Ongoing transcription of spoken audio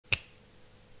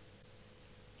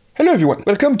Hello everyone,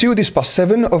 welcome to this part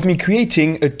 7 of me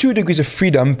creating a 2 degrees of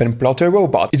freedom pen plotter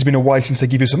robot. It's been a while since I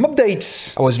gave you some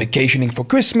updates. I was vacationing for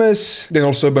Christmas, then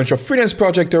also a bunch of freelance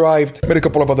projects arrived, made a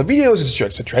couple of other videos,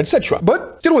 etc.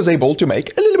 But still was able to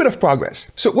make a little bit of progress.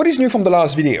 So what is new from the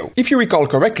last video? If you recall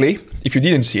correctly, if you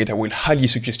didn't see it, I will highly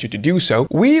suggest you to do so.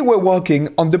 We were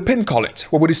working on the pen collet,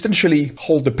 where we would essentially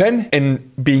hold the pen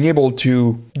and being able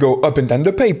to go up and down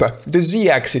the paper, the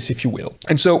Z-axis if you will.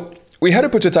 And so we had a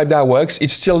prototype that works. It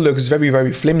still looks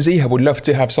very flimsy. I would love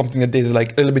to have something that is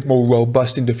like a little bit more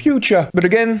robust in the future. But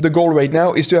again, the goal right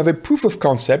now is to have a proof of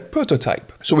concept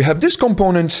prototype. So we have this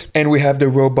component and we have the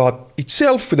robot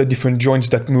itself with the different joints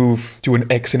that move to an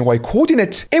X and Y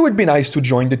coordinate. It would be nice to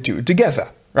join the two together,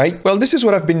 right? Well, this is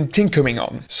what I've been tinkering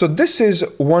on. So this is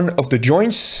one of the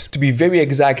joints. To be very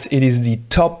exact, it is the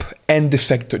top end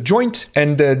effector joint.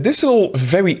 And this little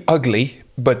very ugly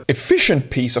but efficient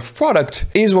piece of product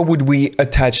is what would we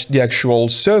attach the actual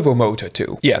servo motor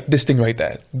to. Yeah, this thing right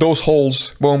there. Those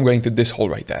holes, boom, going to this hole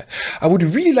right there. I would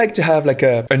really like to have like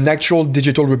an actual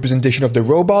digital representation of the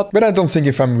robot, but I don't think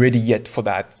if I'm ready yet for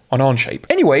that on Onshape.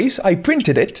 Anyways, I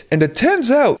printed it and it turns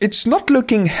out it's not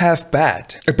looking half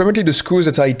bad. Apparently the screws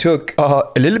that I took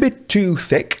are a little bit too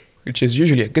thick, which is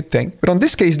usually a good thing. But on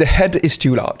this case, the head is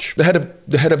too large. The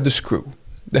head of the screw.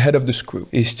 The head of the screw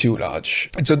is too large.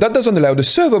 And so that doesn't allow the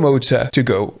servo motor to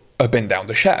go up and down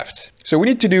the shaft. So we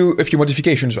need to do a few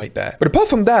modifications right there. But apart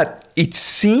from that, it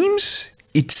seems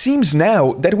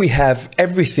now that we have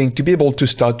everything to be able to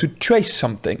start to trace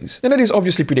some things. And that is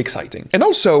obviously pretty exciting. And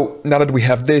also, now that we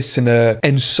have this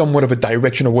in somewhat of a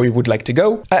direction of where we would like to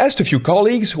go, I asked a few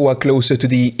colleagues who are closer to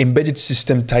the embedded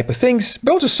system type of things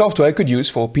about a software I could use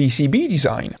for PCB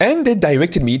design. And they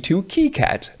directed me to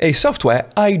KiCad, a software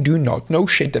I do not know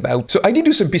shit about. So I did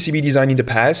do some PCB design in the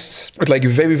past, with like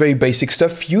very basic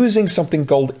stuff using something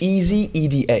called Easy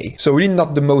EDA. So really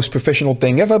not the most professional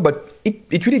thing ever, but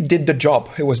it really did the job.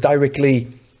 It was directly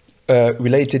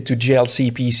related to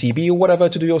GLC, PCB or whatever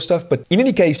to do your stuff. But in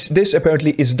any case, this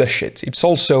apparently is the shit. It's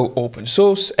also open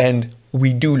source and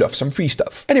we do love some free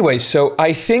stuff. Anyway, so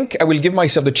I think I will give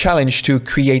myself the challenge to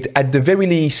create at the very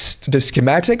least the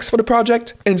schematics for the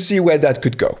project and see where that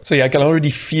could go. So yeah, I can already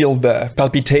feel the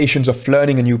palpitations of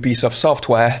learning a new piece of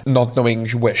software, not knowing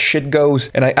where shit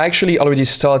goes. And I actually already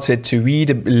started to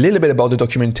read a little bit about the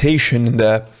documentation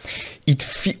and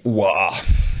wow.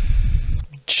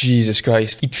 Jesus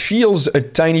Christ. It feels a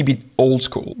tiny bit old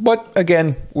school. But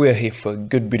again, we're here for a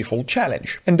good, beautiful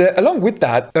challenge. And along with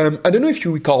that, I don't know if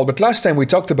you recall, but last time we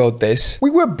talked about this, we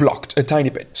were blocked a tiny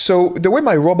bit. So the way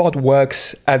my robot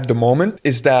works at the moment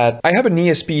is that I have an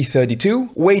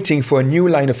ESP32 waiting for a new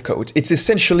line of code. It's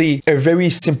essentially a very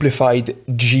simplified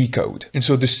G code. And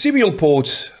so the serial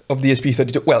port of the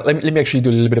ESP32, well, let me actually do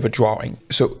a little bit of a drawing.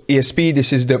 So ESP,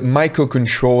 this is the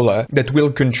microcontroller that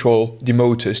will control the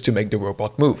motors to make the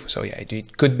robot move. So yeah,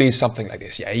 it could be something like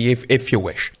this, yeah, if you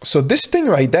wish. So this thing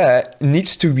right there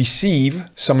needs to receive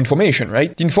some information,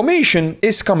 right? The information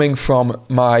is coming from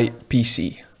my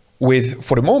PC with,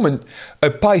 for the moment,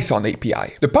 a Python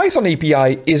API. The Python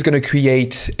API is going to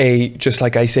create just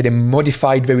like I said, a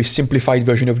modified, very simplified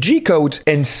version of G code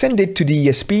and send it to the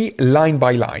ESP line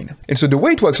by line. And so the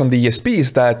way it works on the ESP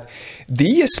is that the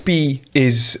ESP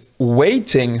is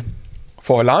waiting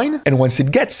for a line, and once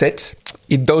it gets it,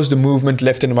 it does the movement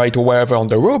left and right or wherever on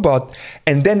the robot,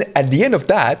 and then at the end of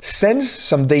that, sends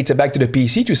some data back to the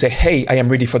PC to say, hey, I am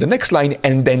ready for the next line,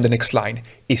 and then the next line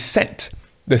is sent.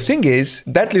 The thing is,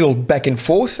 that little back and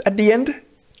forth at the end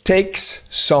takes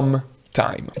some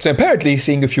time. So apparently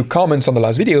seeing a few comments on the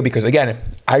last video, because again,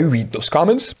 I read those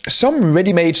comments, some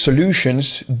ready-made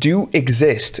solutions do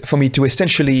exist for me to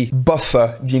essentially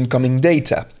buffer the incoming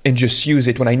data and just use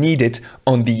it when I need it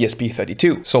on the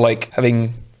ESP32. So like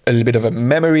having a little bit of a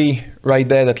memory right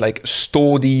there that like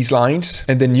store these lines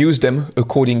and then use them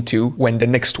according to when the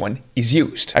next one is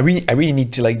used. I really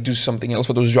need to like do something else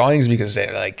for those drawings because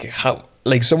they're like, how?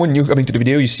 Like someone new coming to the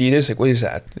video, you see this, like, what is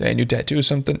that? A new tattoo or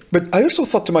something? But I also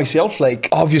thought to myself, like,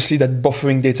 obviously that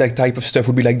buffering data type of stuff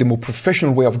would be like the more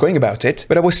professional way of going about it.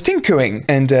 But I was tinkering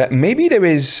and maybe there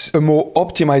is a more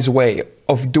optimized way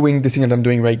of doing the thing that I'm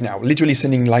doing right now, literally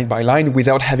sending line by line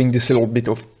without having this little bit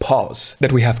of pause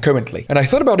that we have currently. And I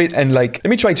thought about it and like, let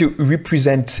me try to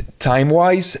represent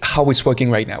time-wise how it's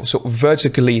working right now. So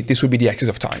vertically, this would be the axis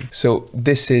of time. So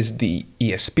this is the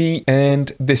ESP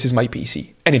and this is my PC.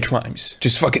 And it rhymes.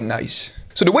 Just fucking nice.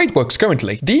 So the way it works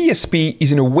currently, the ESP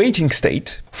is in a waiting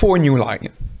state for a new line.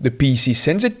 the PC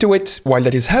sends it to it. While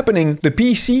that is happening, the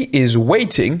PC is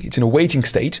waiting, it's in a waiting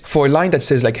state, for a line that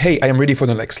says like, hey, I am ready for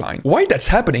the next line. While that's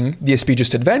happening, the DSP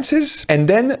just advances and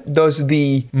then does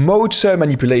the motor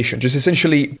manipulation, just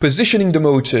essentially positioning the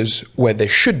motors where they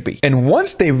should be. And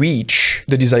once they reach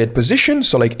the desired position,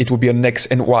 so like it will be an X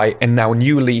and Y and now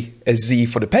newly a Z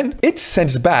for the pen, it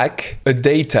sends back a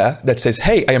data that says,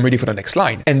 hey, I am ready for the next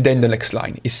line. And then the next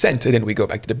line is sent and then we go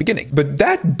back to the beginning. But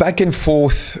that back and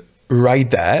forth right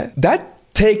there, that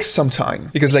takes some time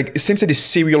because like since it is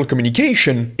serial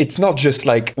communication, it's not just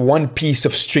like one piece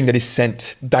of string that is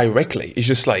sent directly. It's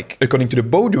just like according to the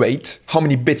baud rate, how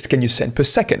many bits can you send per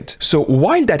second? So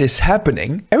while that is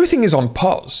happening, everything is on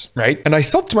pause, right? And I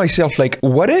thought to myself like,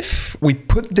 what if we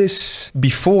put this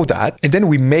before that and then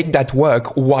we make that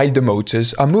work while the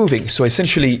motors are moving? So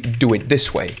essentially do it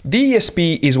this way. The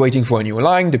ESP is waiting for a new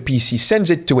line, the PC sends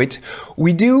it to it.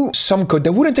 We do some code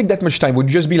that wouldn't take that much time, would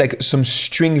just be like some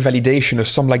string validation or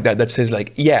something like that that says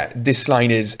like, yeah, this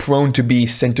line is prone to be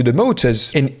sent to the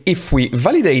motors. And if we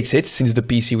validate it, since the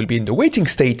PC will be in the waiting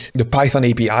state, the Python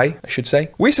API, I should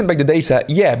say, we send back the data,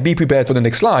 yeah, be prepared for the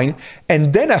next line.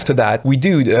 And then after that, we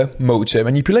do the motor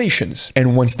manipulations.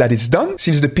 And once that is done,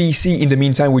 since the PC in the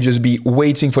meantime will just be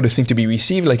waiting for the thing to be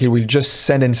received, like it will just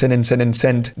send and send and send and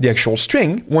send the actual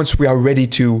string. Once we are ready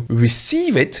to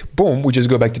receive it, boom, we just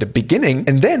go back to the beginning.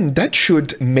 And then that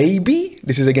should maybe,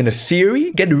 this is again a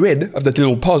theory, get rid of that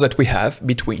little pause that we have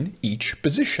between each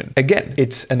position. Again,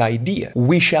 it's an idea.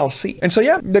 We shall see. And so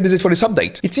yeah, that is it for this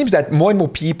update. It seems that more and more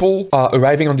people are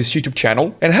arriving on this YouTube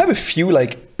channel, and I have a few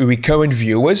like recurrent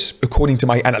viewers, according to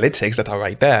my analytics that are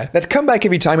right there, that come back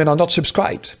every time and are not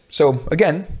subscribed. So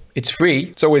again, it's free.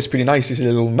 It's always pretty nice to see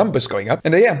the little numbers going up.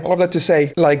 And yeah, all of that to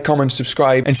say, like, comment,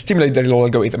 subscribe, and stimulate the little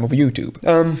algorithm of YouTube.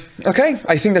 Okay,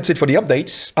 I think that's it for the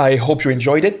updates. I hope you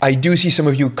enjoyed it. I do see some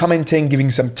of you commenting,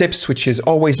 giving some tips, which is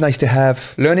always nice to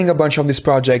have, learning a bunch of this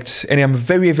project, and I'm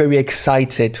very, very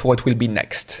excited for what will be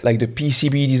next, like the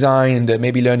PCB design and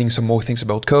maybe learning some more things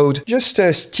about code, just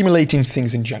stimulating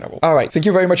things in general. All right, thank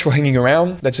you very much for hanging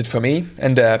around. That's it for me,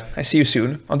 and I see you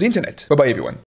soon on the internet. Bye-bye, everyone.